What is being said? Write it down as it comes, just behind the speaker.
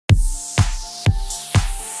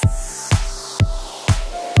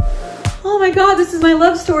my God, this is my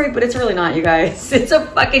love story, but it's really not, you guys. It's a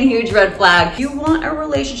fucking huge red flag. If you want a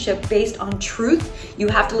relationship based on truth, you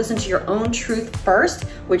have to listen to your own truth first,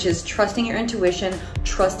 which is trusting your intuition,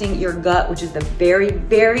 trusting your gut, which is the very,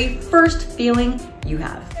 very first feeling you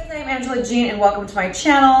have. I'm Angela Jean and welcome to my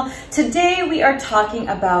channel. Today we are talking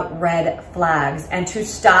about red flags and to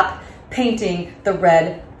stop painting the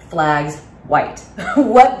red flags white.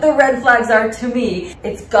 What the red flags are to me,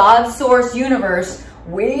 it's God's source universe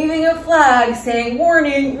waving a flag saying,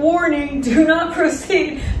 warning, warning, do not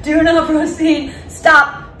proceed,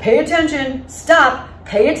 stop, pay attention, stop,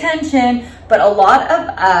 pay attention. But a lot of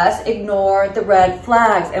us ignore the red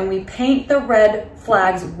flags and we paint the red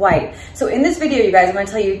flags white. So in this video, you guys, I'm gonna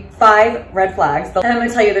tell you 5 red flags, and I'm gonna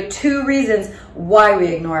tell you the 2 reasons why we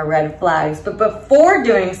ignore red flags. But before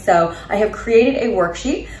doing so, I have created a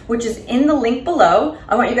worksheet, which is in the link below.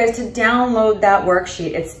 I want you guys to download that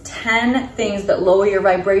worksheet. It's 10 things that lower your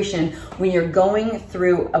vibration when you're going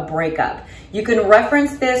through a breakup. You can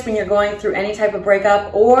reference this when you're going through any type of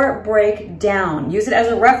breakup or breakdown. Use it as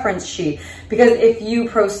a reference sheet, because if you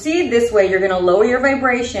proceed this way, you're gonna lower your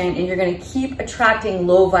vibration and you're gonna keep attracting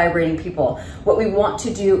low vibrating people. What we want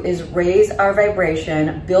to do is raise our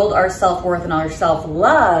vibration, build our self-worth and our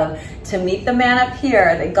self-love to meet the man up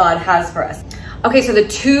here that God has for us. Okay, so the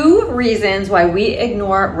 2 reasons why we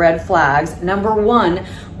ignore red flags. Number 1,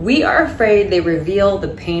 we are afraid they reveal the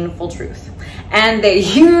painful truth. And they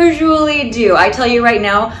usually do. I tell you right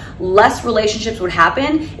now, less relationships would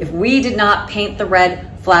happen if we did not paint the red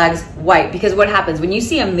flags white. Because what happens when you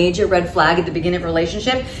see a major red flag at the beginning of a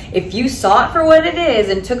relationship, if you saw it for what it is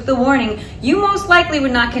and took the warning, you most likely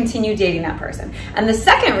would not continue dating that person. And the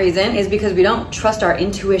second reason is because we don't trust our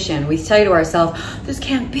intuition. We say to ourselves, this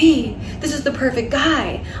can't be, this is the perfect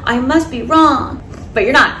guy, I must be wrong. But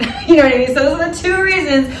you're not, you know what I mean? So those are the 2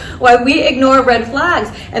 reasons why we ignore red flags.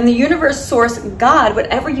 And the universe, source, God,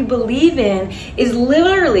 whatever you believe in, is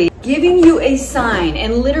literally giving you a sign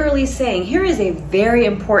and literally saying, here is a very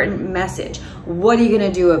important message. What are you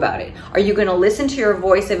gonna do about it? Are you gonna listen to your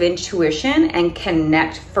voice of intuition and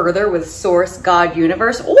connect further with source, God,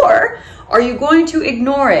 universe? Or are you going to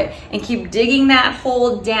ignore it and keep digging that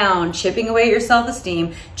hole down, chipping away at your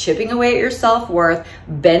self-esteem, chipping away at your self-worth,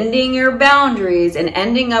 bending your boundaries, and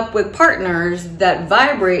ending up with partners that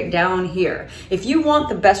vibrate down here? If you want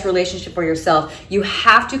the best relationship for yourself, you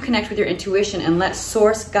have to connect with your intuition and let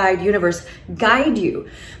source, guide, universe guide you.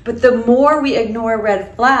 But the more we ignore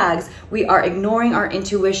red flags, we are ignoring our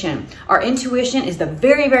intuition. Our intuition is the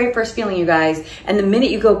very, very first feeling, you guys. And the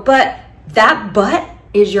minute you go, but, that but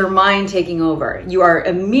is your mind taking over. You are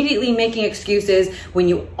immediately making excuses when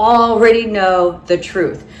you already know the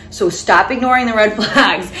truth. So stop ignoring the red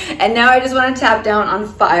flags. And now I just want to tap down on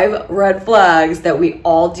 5 red flags that we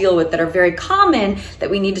all deal with that are very common that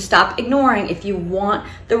we need to stop ignoring if you want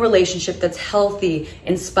the relationship that's healthy,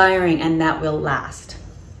 inspiring, and that will last.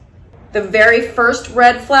 The very first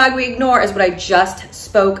red flag we ignore is what I just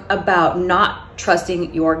spoke about, not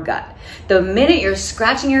trusting your gut. The minute you're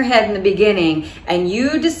scratching your head in the beginning and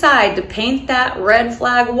you decide to paint that red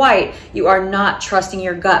flag white, you are not trusting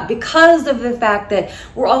your gut because of the fact that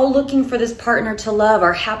we're all looking for this partner to love,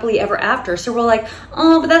 our happily ever after. So we're like,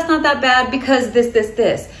 oh, but that's not that bad because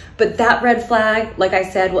this. But that red flag, like I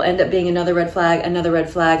said, will end up being another red flag, another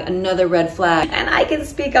red flag, another red flag. And I can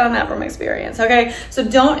speak on that from experience, okay? So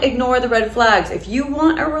don't ignore the red flags. If you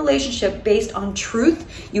want a relationship based on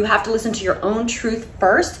truth, you have to listen to your own truth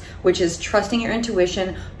first, which is trusting your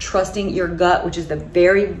intuition, trusting your gut, which is the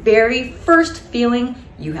very, very first feeling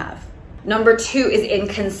you have. Number 2 is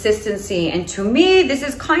inconsistency. And to me, this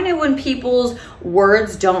is kind of when people's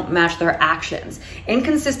words don't match their actions.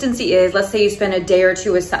 Inconsistency is, let's say you spend a date or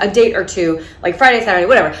two, like Friday, Saturday,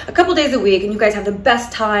 whatever, a couple days a week, and you guys have the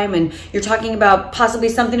best time and you're talking about possibly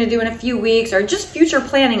something to do in a few weeks or just future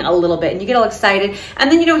planning a little bit, and you get all excited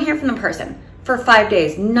and then you don't hear from the person for 5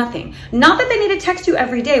 days, nothing. Not that they need to text you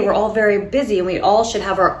every day. We're all very busy and we all should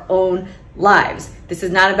have our own lives. This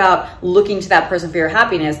is not about looking to that person for your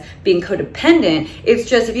happiness, being codependent. It's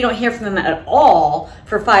just if you don't hear from them at all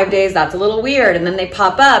for 5 days, that's a little weird. And then they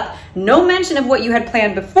pop up, no mention of what you had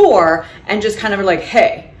planned before, and just kind of like,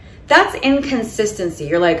 hey, that's inconsistency.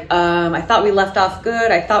 You're like, I thought we left off good.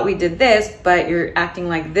 I thought we did this, but you're acting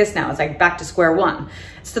like this now. It's like back to square one.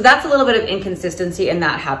 So that's a little bit of inconsistency, and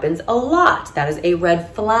that happens a lot. That is a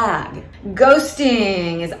red flag.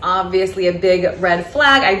 Ghosting is obviously a big red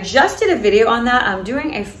flag. I just did a video on that. I'm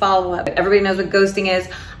doing a follow-up. Everybody knows what ghosting is.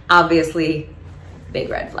 Obviously, big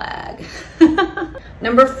red flag.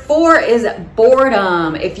 Number 4 is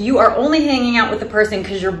boredom. If you are only hanging out with the person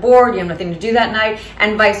because you're bored, you have nothing to do that night,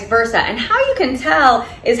 and vice versa. And how you can tell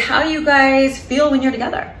is how you guys feel when you're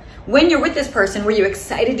together. When you're with this person, were you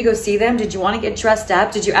excited to go see them? Did you want to get dressed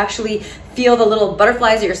up? Did you actually feel the little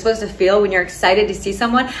butterflies that you're supposed to feel when you're excited to see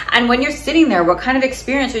someone? And when you're sitting there, what kind of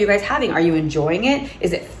experience are you guys having? Are you enjoying it?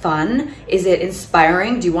 Is it fun? Is it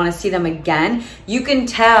inspiring? Do you want to see them again? You can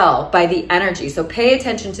tell by the energy. So pay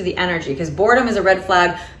attention to the energy, because boredom is a red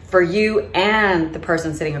flag for you and the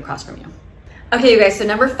person sitting across from you. Okay, you guys, so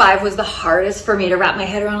number 5 was the hardest for me to wrap my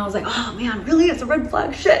head around. I was like, oh man, really? It's a red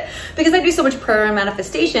flag? Shit. Because I do so much prayer and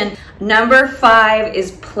manifestation. Number 5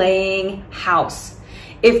 is playing house.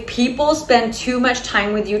 If people spend too much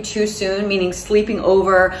time with you too soon, meaning sleeping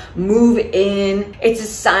over, move in, it's a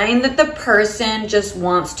sign that the person just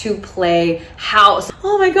wants to play house.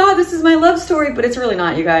 Oh my God, this is my love story, but it's really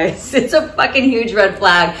not, you guys. It's a fucking huge red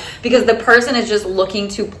flag, because the person is just looking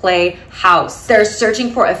to play house. They're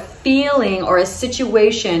searching for a feeling or a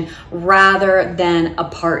situation rather than a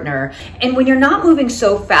partner. And when you're not moving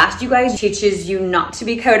so fast, you guys, teaches you not to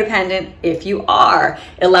be codependent if you are.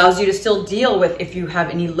 It allows you to still deal with if you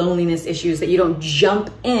have any loneliness issues, that you don't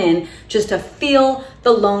jump in just to feel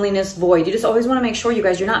the loneliness void. You just always want to make sure, you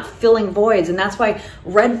guys, you're not filling voids. And that's why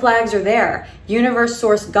red flags are there. Universe,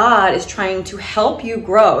 source, God is trying to help you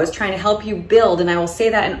grow, is trying to help you build. And I will say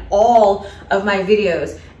that in all of my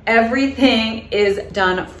videos. Everything is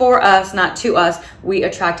done for us, not to us. We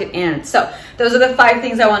attract it in. So those are the 5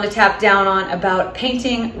 things I want to tap down on about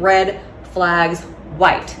painting red flags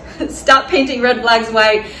white. Stop painting red flags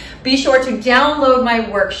white. Be sure to download my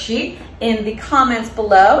worksheet in the comments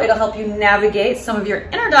below. It'll help you navigate some of your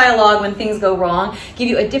inner dialogue when things go wrong, give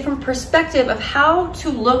you a different perspective of how to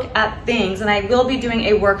look at things. And I will be doing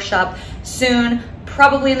a workshop soon,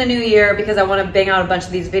 probably in the new year, because I want to bang out a bunch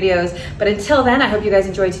of these videos. But until then, I hope you guys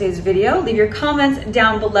enjoyed today's video. Leave your comments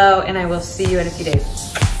down below, and I will see you in a few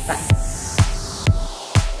days. Bye.